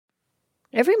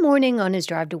Every morning on his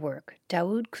drive to work,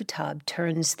 Dawood Kutab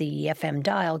turns the FM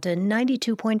dial to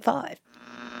 92.5.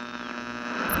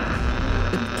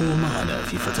 ابقوا معنا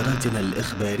في فتراتنا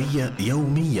الإخبارية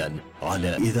يومياً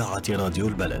على إذاعة راديو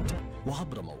البلد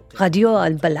وعبر موقع Radio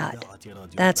Al-Balad.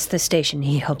 That's the station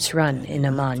he helps run in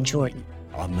Amman, Jordan.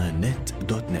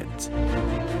 ammanet.net.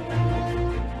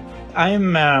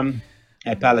 I'm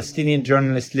a Palestinian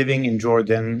journalist living in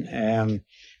Jordan.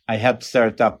 I helped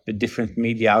start up different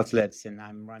media outlets, and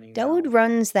I'm running... Dawood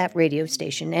runs that radio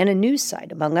station and a news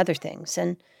site, among other things,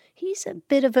 and he's a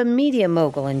bit of a media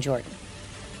mogul in Jordan.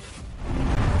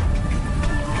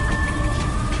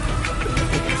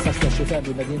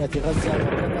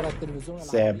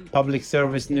 It's public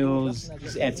service news,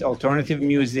 it's alternative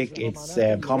music, it's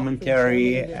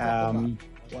commentary.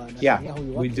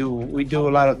 We do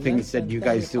a lot of things that you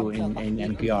guys do in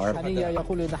NPR.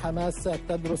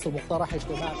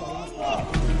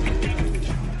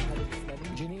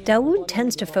 Dawood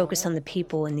tends to focus on the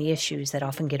people and the issues that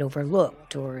often get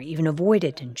overlooked or even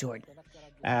avoided in Jordan.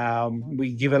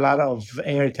 We give a lot of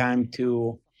airtime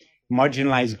to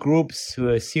marginalized groups, who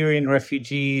are Syrian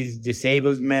refugees,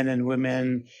 disabled men and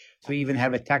women. We even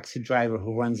have a taxi driver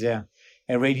who runs a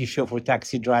radio show for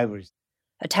taxi drivers.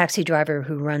 A taxi driver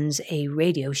who runs a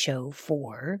radio show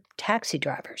for taxi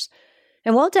drivers.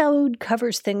 And while Dawood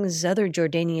covers things other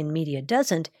Jordanian media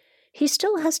doesn't, he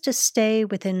still has to stay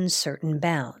within certain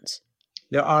bounds.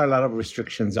 There are a lot of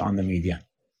restrictions on the media.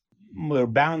 We're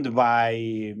bound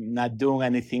by not doing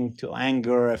anything to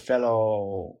anger a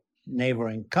fellow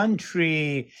neighboring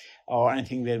country or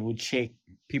anything that would shake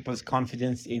people's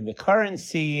confidence in the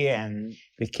currency, and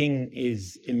the king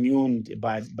is immune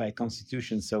by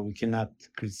constitution, so we cannot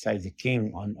criticize the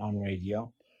king on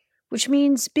radio. Which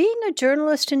means being a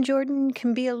journalist in Jordan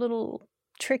can be a little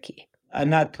tricky.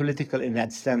 Not political in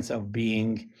that sense of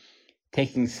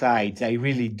taking sides. I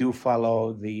really do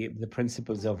follow the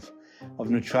principles of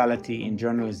neutrality in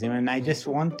journalism, and I just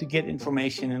want to get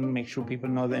information and make sure people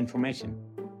know the information.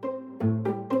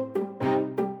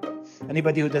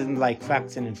 Anybody who doesn't like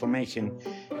facts and information,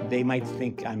 they might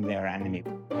think I'm their enemy.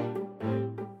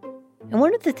 And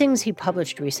one of the things he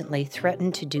published recently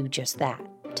threatened to do just that,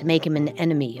 to make him an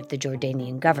enemy of the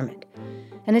Jordanian government.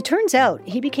 And it turns out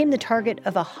he became the target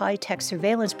of a high-tech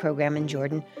surveillance program in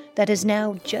Jordan that is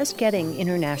now just getting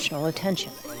international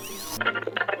attention.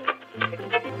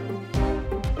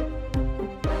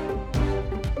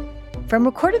 From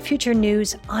Recorded Future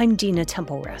News, I'm Dina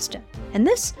Temple-Reston, and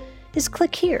this is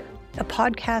Click Here, a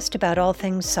podcast about all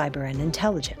things cyber and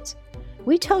intelligence.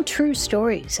 We tell true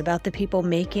stories about the people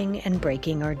making and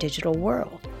breaking our digital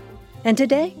world. And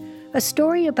today, a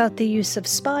story about the use of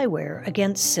spyware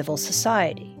against civil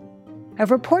society. A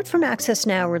report from Access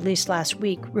Now released last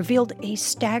week revealed a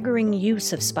staggering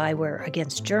use of spyware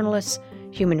against journalists,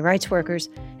 human rights workers,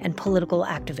 and political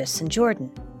activists in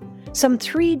Jordan. Some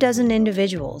 36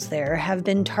 individuals there have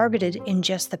been targeted in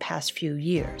just the past few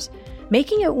years,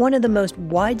 making it one of the most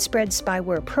widespread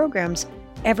spyware programs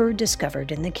ever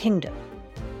discovered in the kingdom.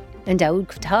 And Dawood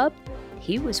Kutab,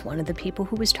 he was one of the people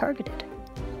who was targeted.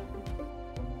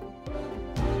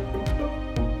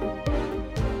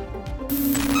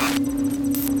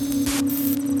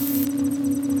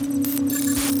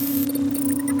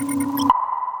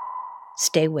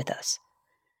 Stay with us.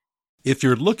 If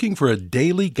you're looking for a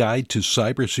daily guide to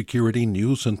cybersecurity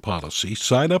news and policy,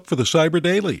 sign up for the Cyber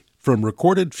Daily from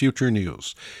Recorded Future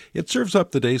News. It serves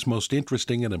up the day's most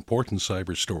interesting and important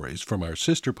cyber stories from our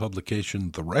sister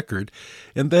publication, The Record,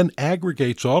 and then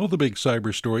aggregates all of the big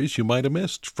cyber stories you might have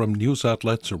missed from news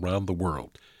outlets around the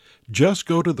world. Just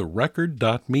go to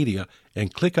therecord.media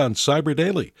and click on Cyber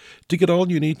Daily to get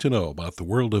all you need to know about the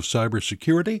world of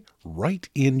cybersecurity right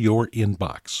in your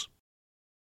inbox.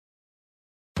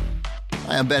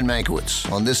 Hi, I'm Ben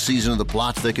Mankiewicz. On this season of The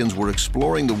Plot Thickens, we're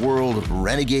exploring the world of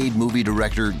renegade movie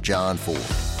director John Ford.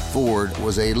 Ford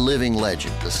was a living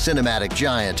legend, a cinematic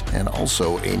giant, and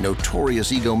also a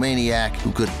notorious egomaniac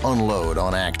who could unload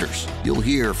on actors. You'll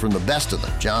hear from the best of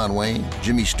them, John Wayne,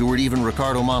 Jimmy Stewart, even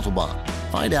Ricardo Montalban.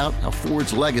 Find out how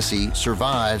Ford's legacy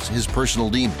survives his personal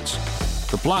demons.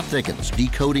 The Plot Thickens,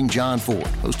 Decoding John Ford,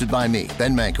 hosted by me,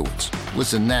 Ben Mankiewicz.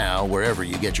 Listen now wherever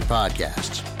you get your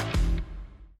podcasts.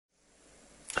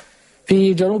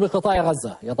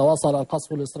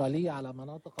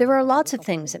 There are lots of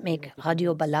things that make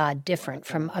Radio Balad different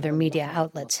from other media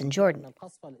outlets in Jordan.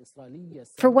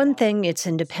 For one thing, it's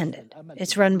independent.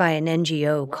 It's run by an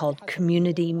NGO called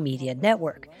Community Media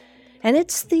Network, and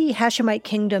it's the Hashemite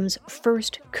Kingdom's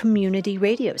first community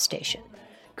radio station,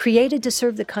 created to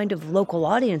serve the kind of local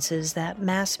audiences that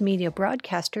mass media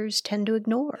broadcasters tend to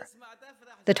ignore.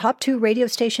 The top 2 radio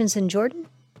stations in Jordan,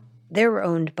 they're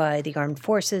owned by the armed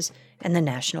forces and the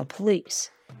national police.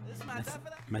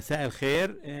 مساء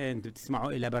الخير انتوا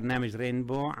بتسمعوا إلى برنامج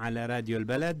رينبو على راديو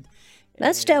البلد.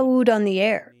 That's Dawood on the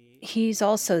air. He's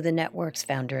also the network's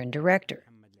founder and director.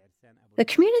 The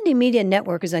community media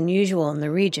network is unusual in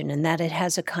the region in that it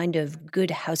has a kind of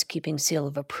good housekeeping seal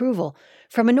of approval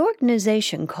from an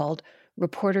organization called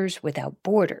Reporters Without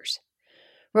Borders.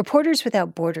 Reporters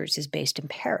Without Borders is based in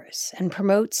Paris and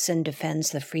promotes and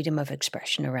defends the freedom of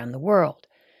expression around the world.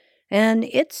 And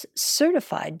it's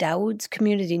certified Dawood's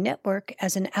community network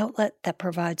as an outlet that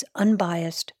provides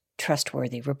unbiased,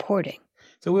 trustworthy reporting.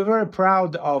 So we're very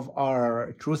proud of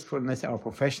our truthfulness, our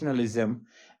professionalism,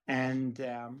 and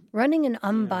running an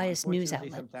unbiased news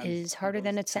outlet is harder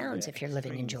than it sounds if you're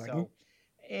living in Jordan.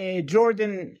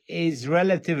 Jordan is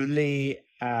relatively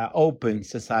open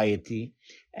society.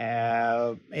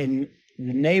 In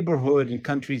the neighborhood, in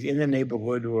countries in the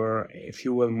neighborhood, we're, if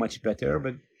you will, much better,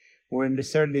 but we're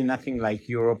certainly nothing like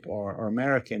Europe or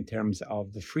America in terms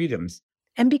of the freedoms.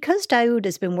 And because Dawood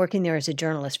has been working there as a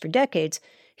journalist for decades,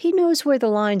 he knows where the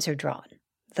lines are drawn,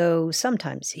 though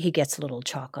sometimes he gets a little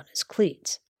chalk on his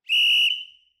cleats.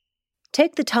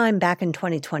 Take the time back in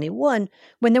 2021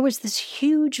 when there was this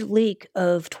huge leak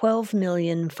of 12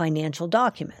 million financial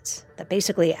documents that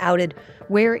basically outed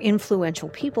where influential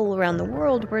people around the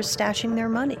world were stashing their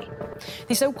money.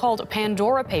 The so-called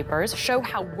Pandora Papers show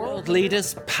how world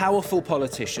leaders, powerful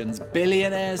politicians,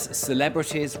 billionaires,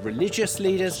 celebrities, religious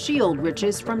leaders shield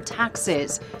riches from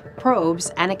taxes,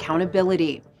 probes, and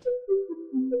accountability.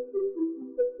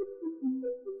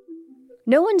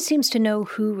 No one seems to know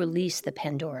who released the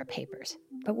Pandora Papers,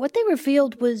 but what they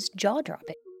revealed was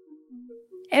jaw-dropping.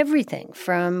 Everything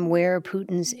from where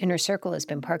Putin's inner circle has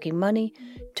been parking money,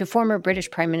 to former British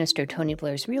Prime Minister Tony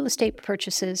Blair's real estate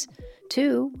purchases,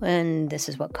 to, and this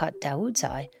is what caught Dawood's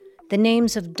eye, the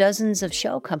names of dozens of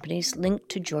shell companies linked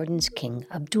to Jordan's King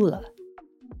Abdullah.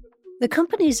 The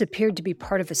companies appeared to be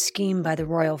part of a scheme by the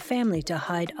royal family to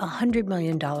hide $100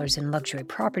 million in luxury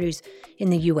properties in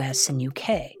the US and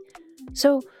UK.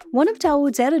 So one of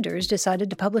Dawood's editors decided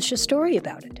to publish a story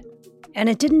about it. And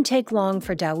it didn't take long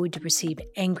for Dawood to receive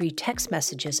angry text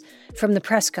messages from the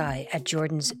press guy at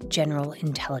Jordan's General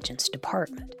Intelligence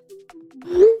Department.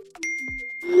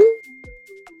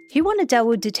 He wanted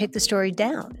Dawood to take the story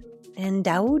down, and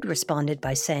Dawood responded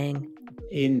by saying,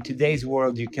 in today's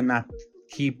world, you cannot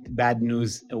keep bad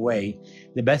news away.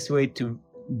 The best way to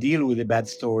deal with a bad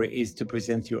story is to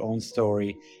present your own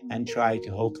story and try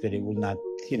to hope that it will not,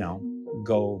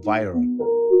 go viral.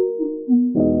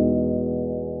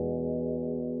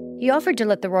 He offered to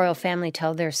let the royal family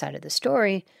tell their side of the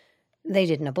story. They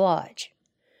didn't oblige.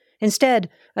 Instead,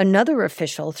 another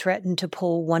official threatened to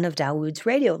pull one of Dawood's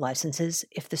radio licenses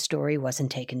if the story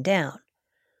wasn't taken down.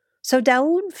 So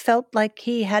Dawood felt like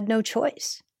he had no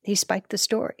choice. He spiked the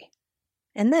story.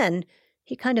 And then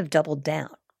he kind of doubled down.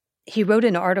 He wrote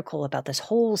an article about this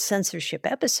whole censorship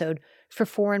episode for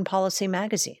Foreign Policy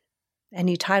magazine, and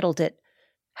he titled it,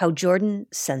 How Jordan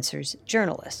Censors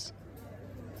Journalists.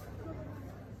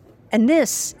 And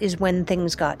this is when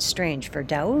things got strange for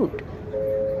Dawood.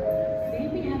 May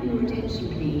we have your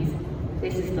attention, please?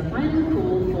 This is the final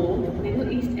call for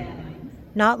Middle East Airlines.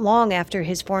 Not long after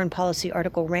his foreign policy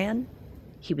article ran,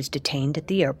 he was detained at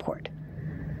the airport.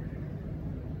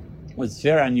 It was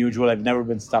very unusual. I've never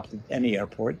been stopped at any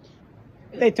airport.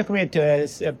 They took me into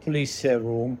a police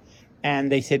room,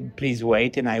 and they said, please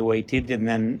wait, and I waited, and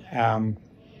then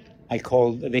I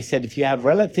called. They said, if you have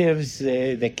relatives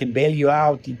that can bail you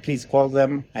out, please call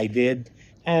them. I did.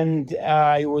 And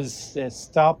I was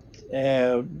stopped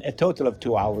a total of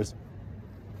 2 hours.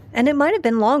 And it might have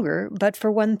been longer, but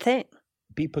for one thing.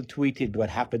 People tweeted what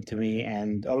happened to me,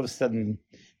 and all of a sudden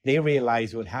they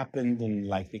realized what happened,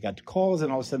 and they got calls,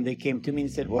 and all of a sudden they came to me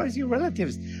and said, where's your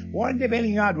relatives? Why aren't they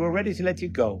bailing you out? We're ready to let you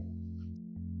go.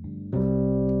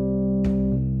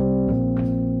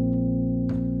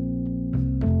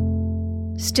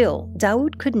 Still,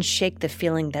 Dawood couldn't shake the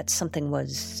feeling that something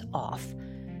was off,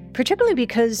 particularly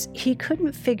because he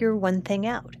couldn't figure one thing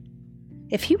out.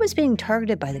 If he was being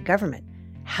targeted by the government,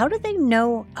 how did they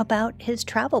know about his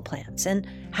travel plans? And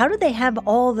how did they have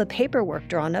all the paperwork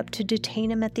drawn up to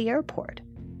detain him at the airport?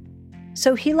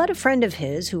 So he let a friend of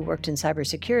his who worked in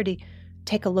cybersecurity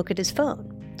take a look at his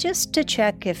phone, just to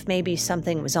check if maybe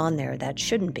something was on there that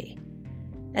shouldn't be.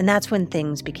 And that's when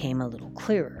things became a little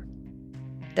clearer.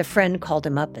 The friend called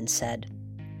him up and said,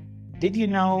 did you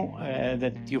know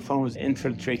that your phone was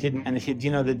infiltrated? And he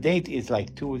said, the date is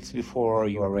 2 weeks before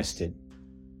you were arrested.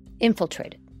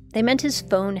 Infiltrated. They meant his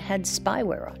phone had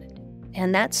spyware on it.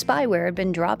 And that spyware had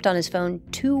been dropped on his phone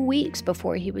 2 weeks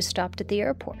before he was stopped at the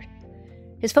airport.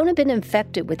 His phone had been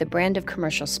infected with a brand of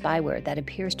commercial spyware that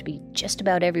appears to be just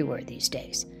about everywhere these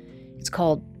days. It's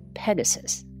called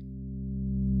Pegasus.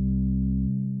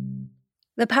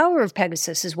 The power of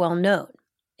Pegasus is well known.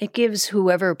 It gives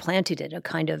whoever planted it a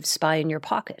kind of spy in your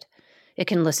pocket. It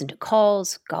can listen to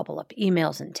calls, gobble up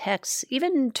emails and texts,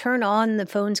 even turn on the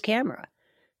phone's camera.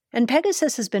 And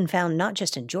Pegasus has been found not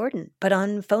just in Jordan, but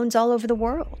on phones all over the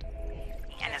world.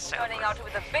 Turning out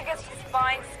with the biggest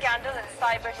spying scandal in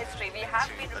cyber history. We have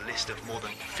a list of more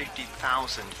than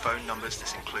 50,000 phone numbers.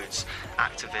 This includes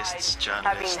activists,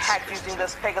 journalists. Have been hacked using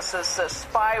this Pegasus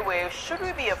spyware. Should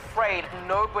we be afraid?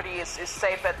 Nobody is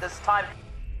safe at this time.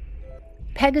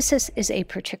 Pegasus is a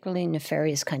particularly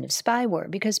nefarious kind of spyware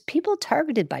because people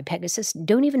targeted by Pegasus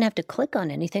don't even have to click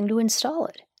on anything to install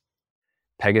it.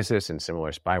 Pegasus and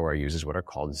similar spyware uses what are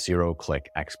called zero-click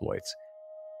exploits.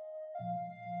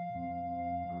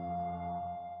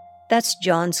 That's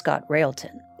John Scott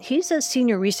Railton. He's a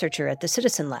senior researcher at the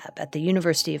Citizen Lab at the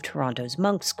University of Toronto's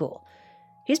Munk School.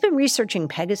 He's been researching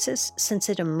Pegasus since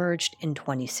it emerged in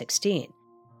 2016.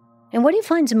 And what he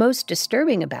finds most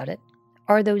disturbing about it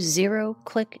are those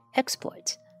zero-click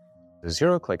exploits. The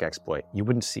zero-click exploit, you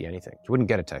wouldn't see anything. You wouldn't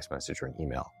get a text message or an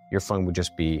email. Your phone would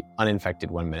just be uninfected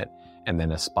 1 minute and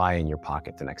then a spy in your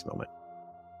pocket the next moment.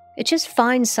 It just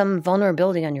finds some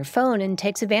vulnerability on your phone and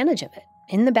takes advantage of it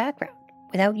in the background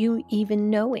without you even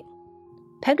knowing.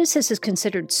 Pegasus is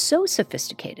considered so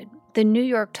sophisticated, the New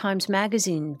York Times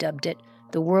Magazine dubbed it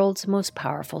the world's most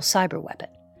powerful cyber weapon.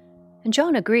 And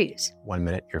John agrees. 1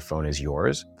 minute, your phone is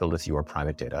yours, filled with your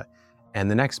private data.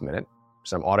 And the next minute,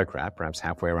 some autocrat, perhaps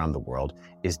halfway around the world,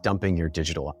 is dumping your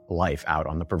digital life out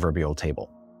on the proverbial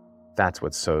table. That's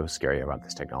what's so scary about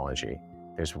this technology.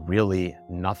 There's really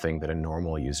nothing that a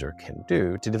normal user can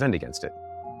do to defend against it.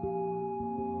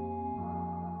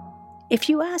 If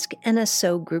you ask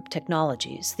NSO Group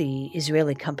Technologies, the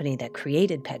Israeli company that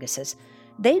created Pegasus,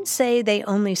 they'd say they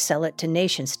only sell it to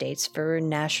nation-states for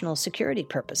national security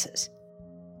purposes.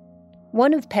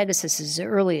 One of Pegasus's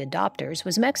early adopters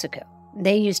was Mexico.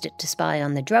 They used it to spy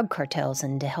on the drug cartels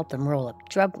and to help them roll up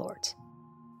drug lords.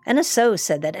 NSO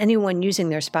said that anyone using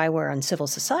their spyware on civil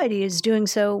society is doing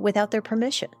so without their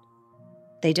permission.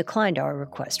 They declined our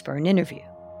request for an interview.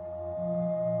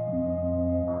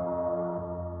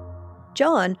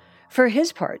 John, for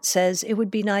his part, says it would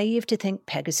be naive to think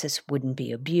Pegasus wouldn't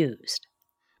be abused.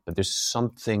 But there's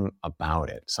something about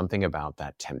it, something about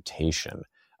that temptation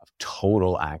of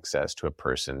total access to a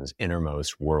person's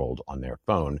innermost world on their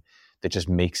phone that just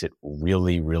makes it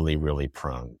really, really, really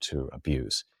prone to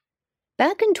abuse.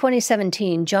 Back in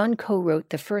 2017, John co-wrote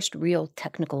the first real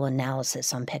technical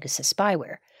analysis on Pegasus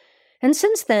spyware. And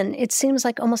since then, it seems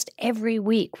like almost every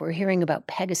week we're hearing about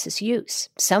Pegasus use,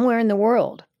 somewhere in the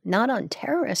world, not on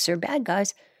terrorists or bad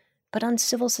guys, but on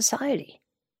civil society.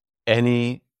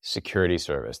 Any security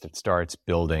service that starts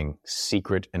building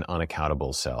secret and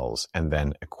unaccountable cells and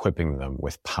then equipping them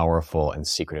with powerful and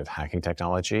secretive hacking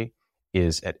technology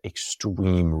is at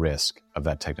extreme risk of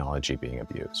that technology being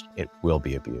abused. It will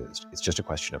be abused. It's just a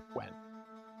question of when.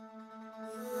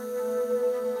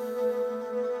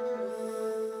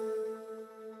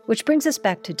 Which brings us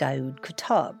back to Daoud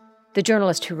Kuttab, the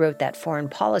journalist who wrote that foreign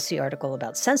policy article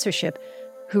about censorship,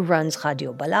 who runs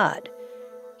Radio Balad.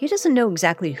 He doesn't know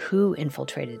exactly who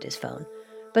infiltrated his phone,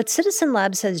 but Citizen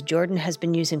Lab says Jordan has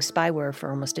been using spyware for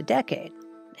almost a decade,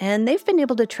 and they've been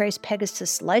able to trace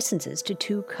Pegasus licenses to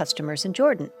 2 customers in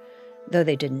Jordan, though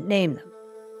they didn't name them.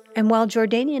 And while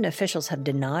Jordanian officials have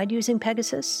denied using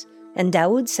Pegasus, and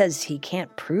Daoud says he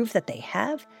can't prove that they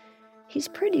have, he's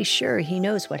pretty sure he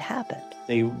knows what happened.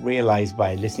 They realized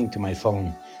by listening to my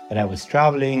phone that I was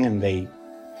traveling, and they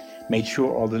made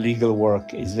sure all the legal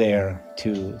work is there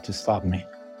to stop me.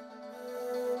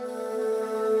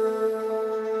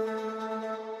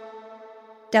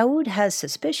 Daoud has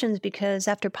suspicions because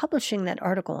after publishing that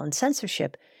article on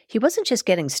censorship, he wasn't just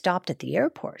getting stopped at the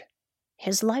airport.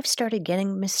 His life started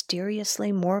getting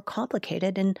mysteriously more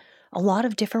complicated in a lot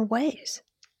of different ways.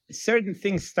 Certain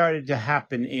things started to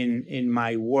happen in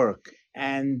my work,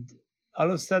 and all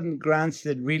of a sudden grants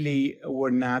that really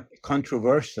were not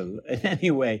controversial in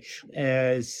any way.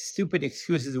 Stupid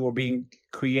excuses were being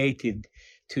created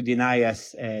to deny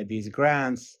us these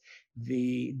grants.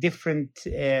 The different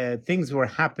things were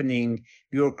happening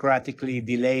bureaucratically,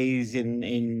 delays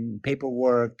in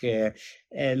paperwork,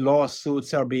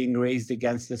 lawsuits are being raised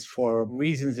against us for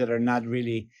reasons that are not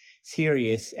really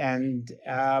serious. And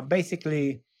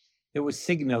basically, there were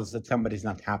signals that somebody's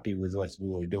not happy with what we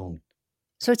were doing.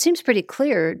 So it seems pretty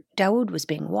clear Daoud was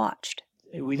being watched.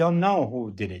 We don't know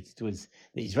who did it. It was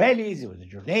the Israelis, it was the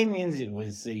Jordanians, it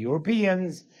was the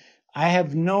Europeans. I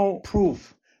have no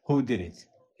proof who did it.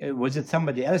 Was it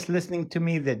somebody else listening to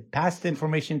me that passed the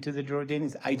information to the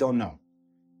Jordanians? I don't know.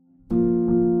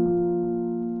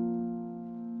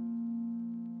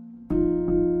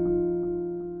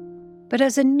 But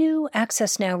as a new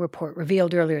Access Now report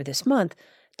revealed earlier this month,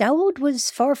 Dawood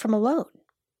was far from alone.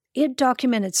 It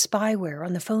documented spyware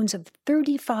on the phones of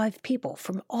 35 people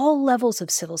from all levels of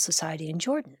civil society in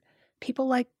Jordan. People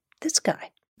like this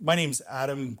guy. My name's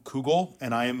Adam Kugel,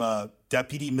 and I am a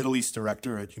Deputy Middle East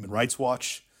Director at Human Rights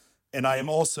Watch, and I am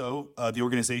also the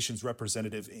organization's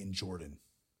representative in Jordan.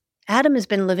 Adam has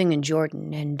been living in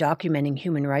Jordan and documenting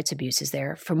human rights abuses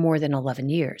there for more than 11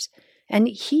 years. And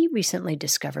he recently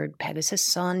discovered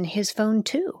Pegasus on his phone,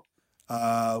 too.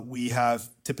 We have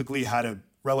typically had a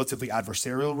relatively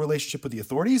adversarial relationship with the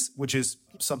authorities, which is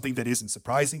something that isn't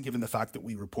surprising given the fact that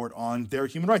we report on their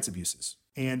human rights abuses.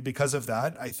 And because of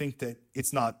that, I think that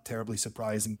it's not terribly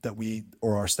surprising that we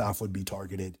or our staff would be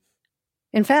targeted.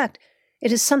 In fact,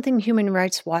 it is something Human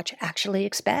Rights Watch actually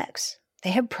expects. They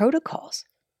have protocols.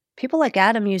 People like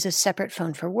Adam use a separate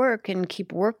phone for work and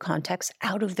keep work contacts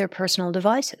out of their personal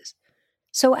devices.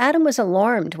 So Adam was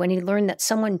alarmed when he learned that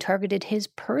someone targeted his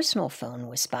personal phone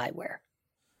with spyware.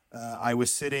 I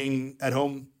was sitting at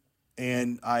home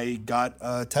and I got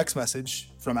a text message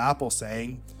from Apple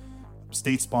saying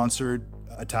state-sponsored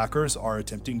attackers are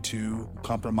attempting to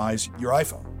compromise your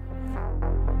iPhone.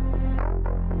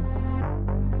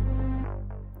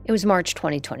 It was March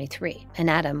 2023, and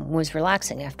Adam was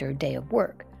relaxing after a day of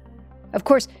work. Of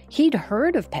course, he'd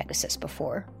heard of Pegasus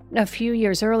before. A few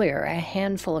years earlier, a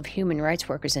handful of human rights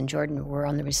workers in Jordan were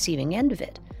on the receiving end of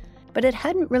it. But it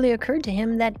hadn't really occurred to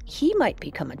him that he might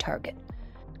become a target.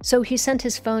 So he sent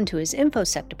his phone to his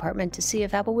InfoSec department to see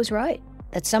if Apple was right,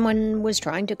 that someone was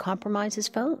trying to compromise his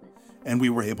phone. And we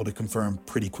were able to confirm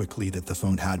pretty quickly that the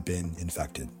phone had been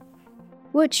infected.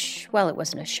 Which, while it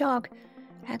wasn't a shock,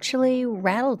 actually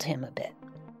rattled him a bit.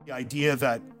 The idea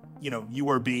that, you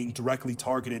are being directly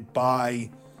targeted by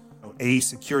a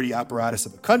security apparatus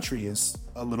of a country is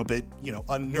a little bit,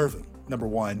 unnerving, number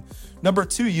one. Number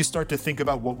two, you start to think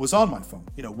about what was on my phone.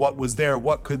 What was there?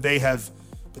 What could they have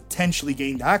potentially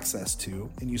gained access to?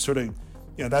 And you sort of,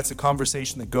 that's a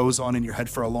conversation that goes on in your head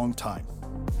for a long time.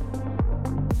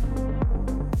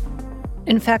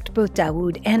 In fact, both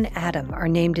Dawood and Adam are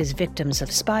named as victims of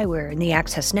spyware in the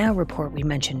Access Now report we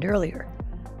mentioned earlier.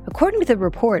 According to the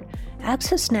report,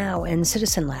 Access Now and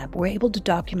Citizen Lab were able to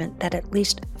document that at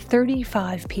least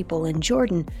 35 people in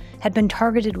Jordan had been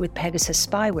targeted with Pegasus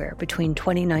spyware between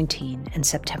 2019 and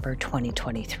September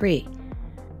 2023.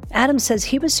 Adam says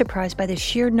he was surprised by the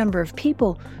sheer number of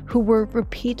people who were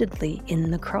repeatedly in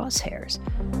the crosshairs.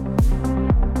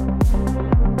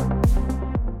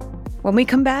 When we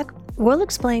come back, we'll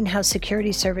explain how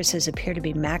security services appear to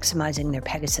be maximizing their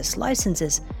Pegasus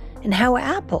licenses and how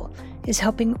Apple is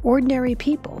helping ordinary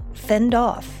people fend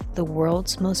off the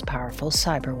world's most powerful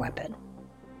cyber weapon.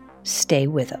 Stay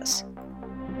with us.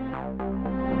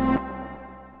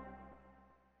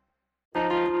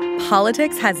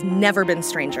 Politics has never been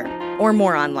stranger or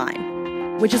more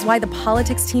online, which is why the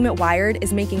politics team at Wired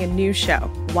is making a new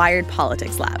show, Wired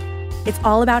Politics Lab. It's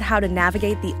all about how to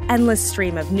navigate the endless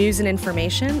stream of news and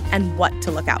information and what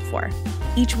to look out for.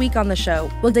 Each week on the show,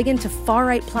 we'll dig into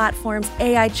far-right platforms,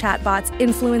 AI chatbots,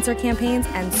 influencer campaigns,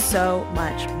 and so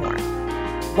much more.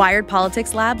 Wired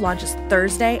Politics Lab launches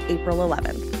Thursday, April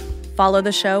 11th. Follow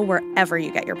the show wherever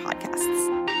you get your podcasts.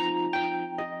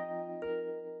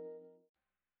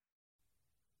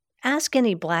 Ask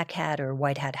any black hat or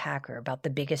white hat hacker about the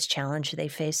biggest challenge they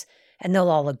face, and they'll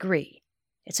all agree.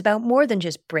 It's about more than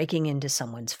just breaking into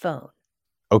someone's phone.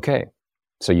 Okay,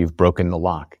 so you've broken the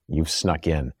lock, you've snuck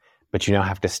in, but you now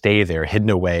have to stay there hidden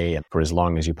away for as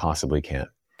long as you possibly can.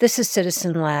 This is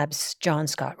Citizen Lab's John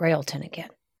Scott Railton again.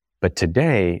 But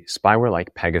today, spyware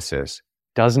like Pegasus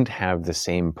doesn't have the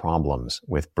same problems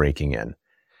with breaking in.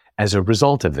 As a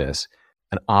result of this,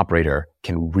 an operator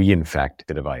can reinfect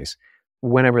the device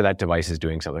whenever that device is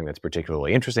doing something that's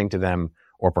particularly interesting to them,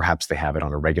 or perhaps they have it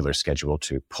on a regular schedule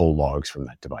to pull logs from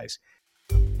that device.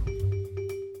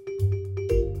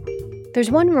 There's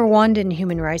one Rwandan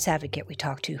human rights advocate we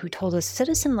talked to who told us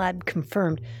Citizen Lab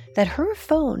confirmed that her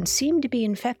phone seemed to be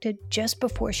infected just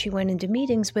before she went into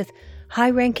meetings with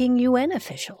high-ranking UN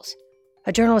officials.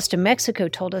 A journalist in Mexico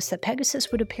told us that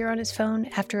Pegasus would appear on his phone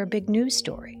after a big news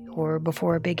story or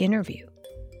before a big interview.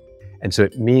 And so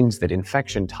it means that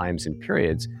infection times and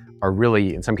periods are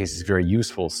really, in some cases, very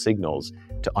useful signals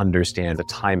to understand. The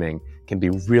timing can be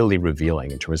really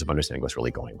revealing in terms of understanding what's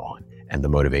really going on and the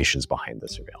motivations behind the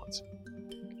surveillance.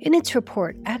 In its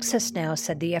report, Access Now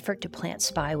said the effort to plant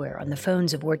spyware on the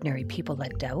phones of ordinary people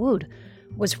like Dawood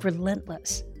was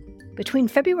relentless. Between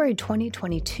February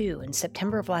 2022 and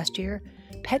September of last year,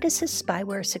 Pegasus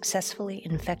spyware successfully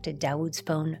infected Dawood's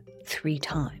phone 3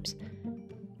 times.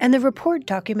 And the report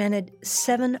documented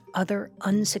 7 other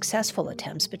unsuccessful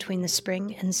attempts between the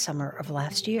spring and summer of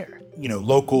last year.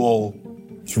 Local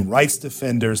human rights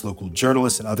defenders, local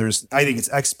journalists, and others, I think it's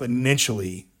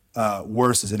exponentially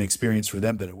worse as an experience for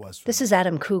them than it was. This is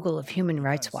Adam Kugel of Human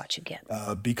Rights Watch again.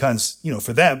 Because,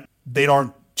 for them, they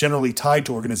aren't generally tied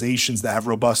to organizations that have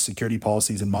robust security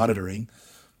policies and monitoring.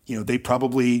 They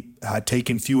probably had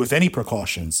taken few, if any,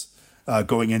 precautions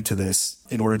going into this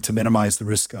in order to minimize the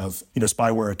risk of,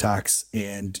 spyware attacks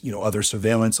and, other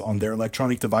surveillance on their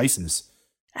electronic devices.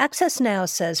 Access Now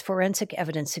says forensic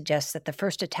evidence suggests that the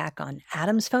first attack on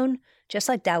Adam's phone, just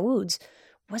like Dawood's,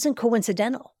 wasn't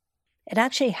coincidental. It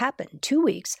actually happened 2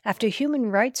 weeks after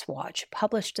Human Rights Watch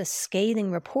published a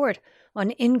scathing report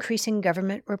on increasing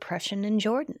government repression in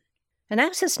Jordan. And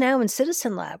Access Now and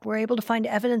Citizen Lab were able to find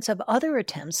evidence of other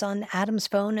attempts on Adam's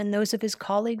phone and those of his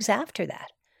colleagues after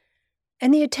that.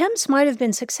 And the attempts might have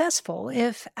been successful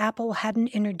if Apple hadn't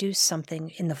introduced something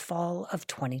in the fall of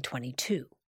 2022.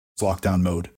 Lockdown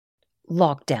mode.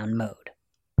 Lockdown mode.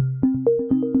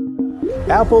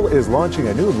 Apple is launching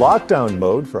a new lockdown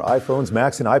mode for iPhones,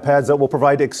 Macs, and iPads that will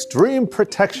provide extreme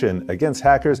protection against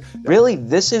hackers. Really,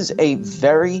 this is a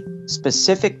very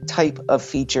specific type of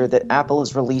feature that Apple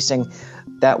is releasing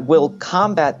that will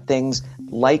combat things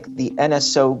like the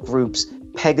NSO Group's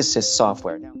Pegasus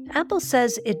software. Apple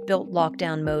says it built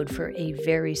lockdown mode for a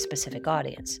very specific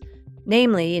audience,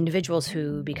 namely individuals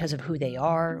who, because of who they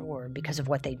are or because of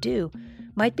what they do,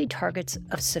 might be targets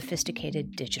of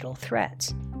sophisticated digital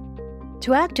threats.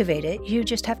 To activate it, you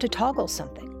just have to toggle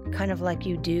something, kind of like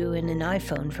you do in an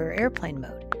iPhone for airplane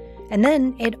mode. And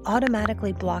then it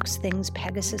automatically blocks things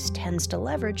Pegasus tends to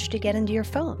leverage to get into your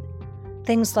phone.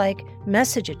 Things like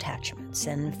message attachments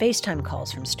and FaceTime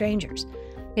calls from strangers.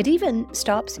 It even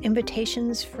stops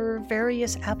invitations for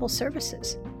various Apple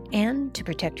services. And to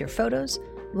protect your photos,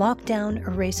 Lockdown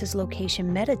erases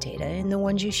location metadata in the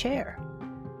ones you share.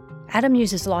 Adam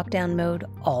uses lockdown mode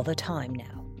all the time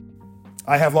now.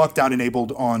 I have lockdown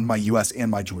enabled on my US and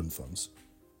my Jordan phones.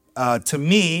 To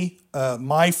me,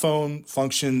 my phone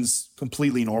functions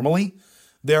completely normally.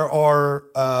 There are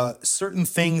certain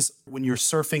things when you're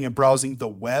surfing and browsing the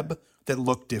web that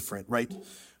look different, right?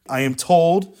 I am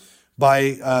told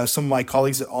by some of my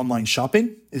colleagues that online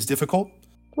shopping is difficult.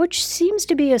 Which seems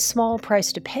to be a small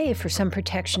price to pay for some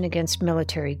protection against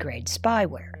military-grade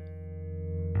spyware.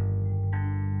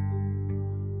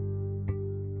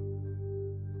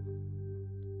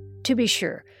 To be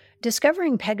sure,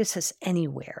 discovering Pegasus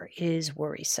anywhere is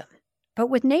worrisome. But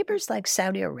with neighbors like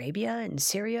Saudi Arabia and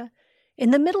Syria,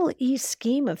 in the Middle East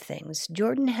scheme of things,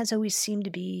 Jordan has always seemed to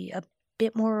be a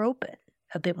bit more open,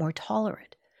 a bit more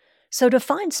tolerant. So to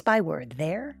find spyware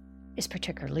there is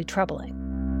particularly troubling.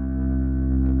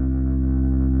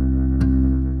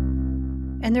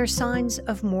 And there are signs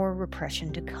of more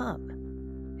repression to come.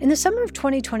 In the summer of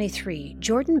 2023,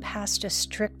 Jordan passed a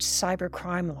strict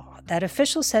cybercrime law that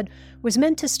officials said was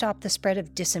meant to stop the spread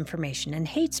of disinformation and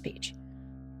hate speech.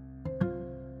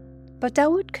 But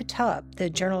Dawood Khattab, the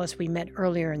journalist we met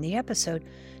earlier in the episode,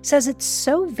 says it's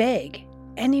so vague,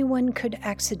 anyone could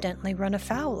accidentally run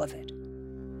afoul of it.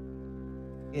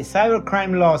 The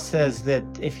cybercrime law says that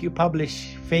if you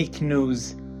publish fake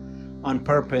news on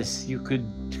purpose, you could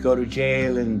go to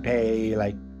jail and pay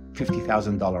like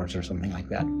 $50,000 or something like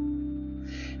that.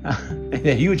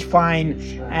 A huge fine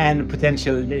and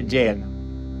potential jail.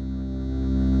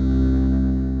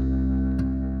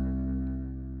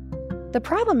 The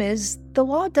problem is, the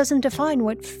law doesn't define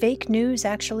what fake news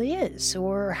actually is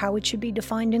or how it should be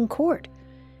defined in court.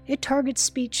 It targets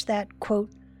speech that,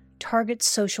 quote, targets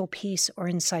social peace or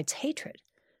incites hatred,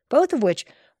 both of which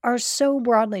are so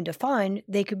broadly defined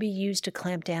they could be used to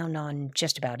clamp down on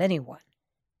just about anyone.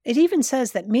 It even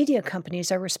says that media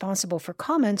companies are responsible for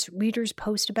comments readers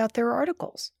post about their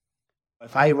articles.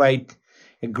 If I write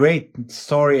a great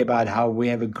story about how we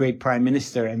have a great prime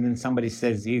minister and then somebody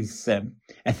says he's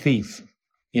a thief,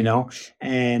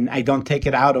 and I don't take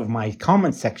it out of my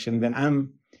comment section, then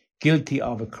I'm guilty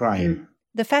of a crime.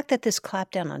 The fact that this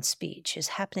clampdown on speech is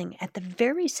happening at the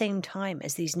very same time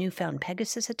as these newfound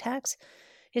Pegasus attacks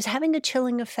is having a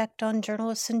chilling effect on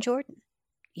journalists in Jordan,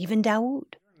 even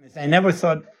Dawood. I never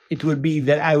thought it would be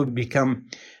that I would become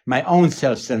my own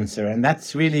self-censor, and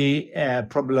that's really a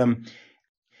problem.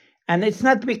 And it's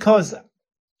not because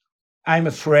I'm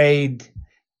afraid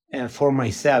for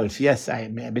myself. Yes,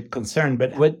 I'm a bit concerned,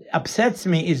 but what upsets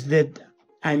me is that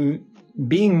I'm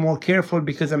being more careful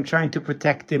because I'm trying to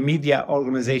protect the media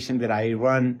organization that I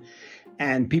run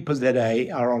and people that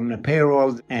are on the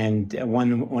payroll. And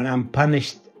when I'm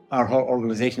punished, our whole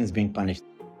organization is being punished.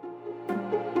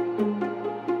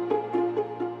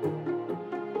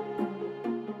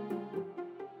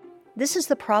 This is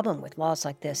the problem with laws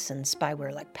like this and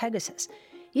spyware like Pegasus.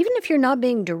 Even if you're not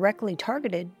being directly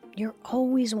targeted, you're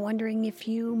always wondering if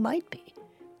you might be.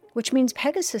 Which means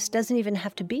Pegasus doesn't even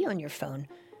have to be on your phone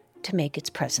to make its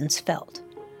presence felt.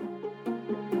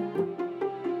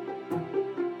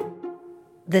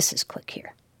 This is Click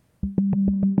Here.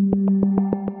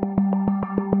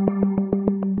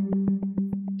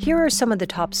 Here are some of the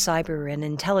top cyber and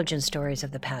intelligence stories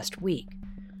of the past week.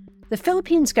 The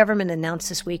Philippines government announced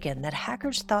this weekend that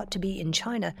hackers thought to be in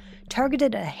China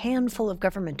targeted a handful of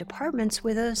government departments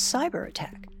with a cyber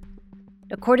attack.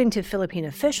 According to Philippine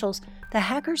officials, the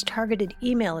hackers targeted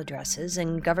email addresses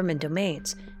and government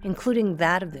domains, including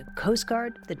that of the Coast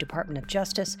Guard, the Department of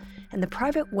Justice, and the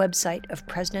private website of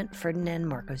President Ferdinand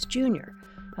Marcos Jr.,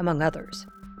 among others.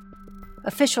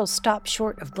 Officials stopped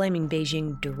short of blaming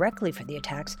Beijing directly for the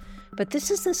attacks, but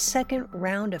this is the second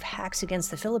round of hacks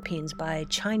against the Philippines by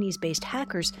Chinese-based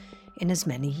hackers in as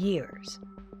many years.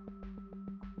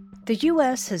 The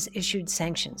U.S. has issued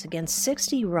sanctions against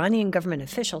 60 Iranian government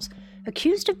officials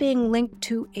accused of being linked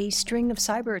to a string of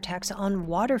cyber attacks on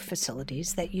water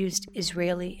facilities that used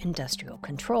Israeli industrial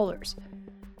controllers.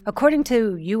 According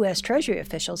to U.S. Treasury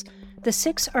officials, the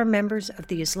 6 are members of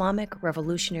the Islamic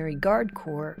Revolutionary Guard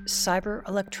Corps Cyber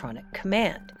Electronic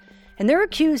Command, and they're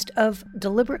accused of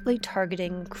deliberately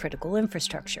targeting critical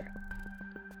infrastructure.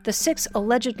 The 6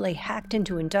 allegedly hacked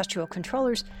into industrial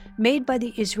controllers made by the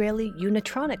Israeli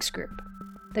Unitronics Group.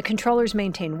 The controllers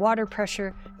maintain water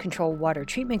pressure, control water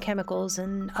treatment chemicals,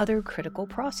 and other critical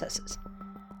processes.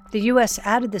 The U.S.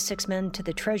 added the 6 men to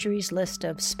the Treasury's list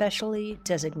of specially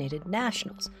designated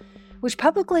nationals, which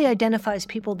publicly identifies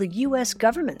people the U.S.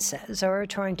 government says are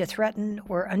trying to threaten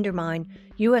or undermine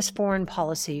U.S. foreign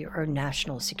policy or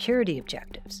national security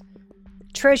objectives.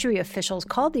 Treasury officials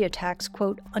called the attacks,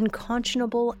 quote,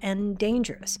 unconscionable and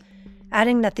dangerous,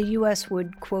 adding that the U.S.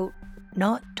 would, quote,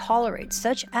 not tolerate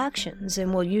such actions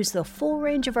and will use the full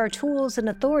range of our tools and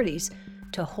authorities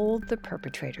to hold the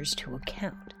perpetrators to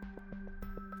account.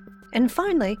 And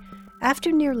finally,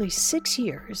 after nearly 6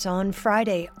 years, on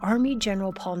Friday, Army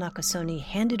General Paul Nakasone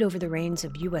handed over the reins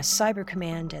of U.S. Cyber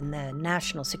Command and the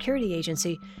National Security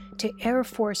Agency to Air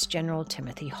Force General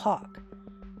Timothy Hawk.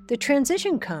 The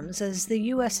transition comes as the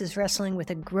U.S. is wrestling with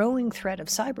a growing threat of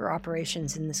cyber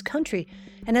operations in this country,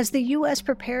 and as the U.S.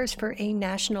 prepares for a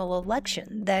national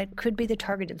election that could be the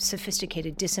target of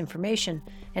sophisticated disinformation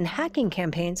and hacking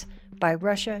campaigns by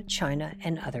Russia, China,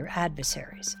 and other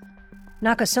adversaries.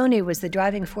 Nakasone was the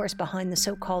driving force behind the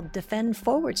so-called Defend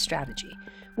Forward strategy,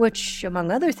 which,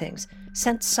 among other things,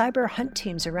 sent cyber hunt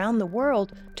teams around the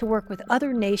world to work with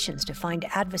other nations to find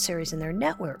adversaries in their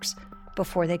networks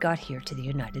before they got here to the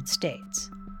United States.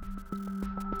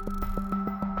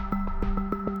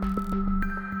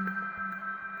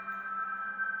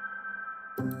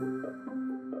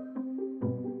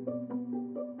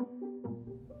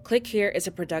 Click Here is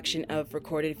a production of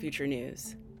Recorded Future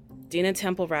News. Dina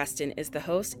Temple-Raston is the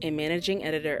host and managing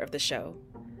editor of the show.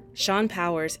 Sean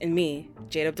Powers and me,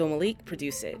 Jade Abdul-Malik,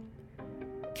 produce it.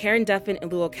 Karen Duffin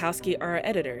and Lou Olkowski are our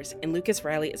editors, and Lucas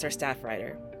Riley is our staff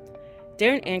writer.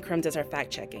 Darren Ankrum does our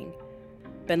fact-checking.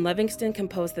 Ben Livingston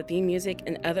composed the theme music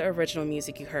and other original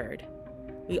music you heard.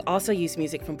 We also use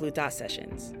music from Blue Dot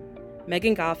Sessions.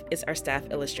 Megan Goff is our staff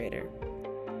illustrator.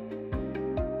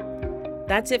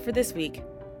 That's it for this week.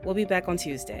 We'll be back on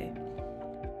Tuesday.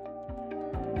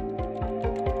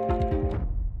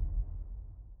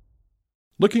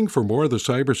 Looking for more of the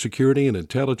cybersecurity and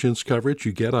intelligence coverage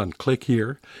you get on Click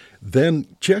Here? Then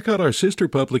check out our sister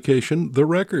publication, The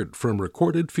Record, from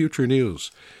Recorded Future News.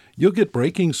 You'll get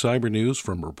breaking cyber news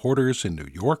from reporters in New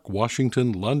York,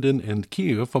 Washington, London, and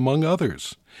Kyiv, among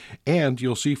others. And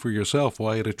you'll see for yourself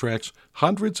why it attracts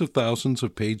hundreds of thousands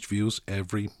of page views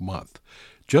every month.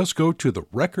 Just go to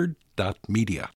therecord.media.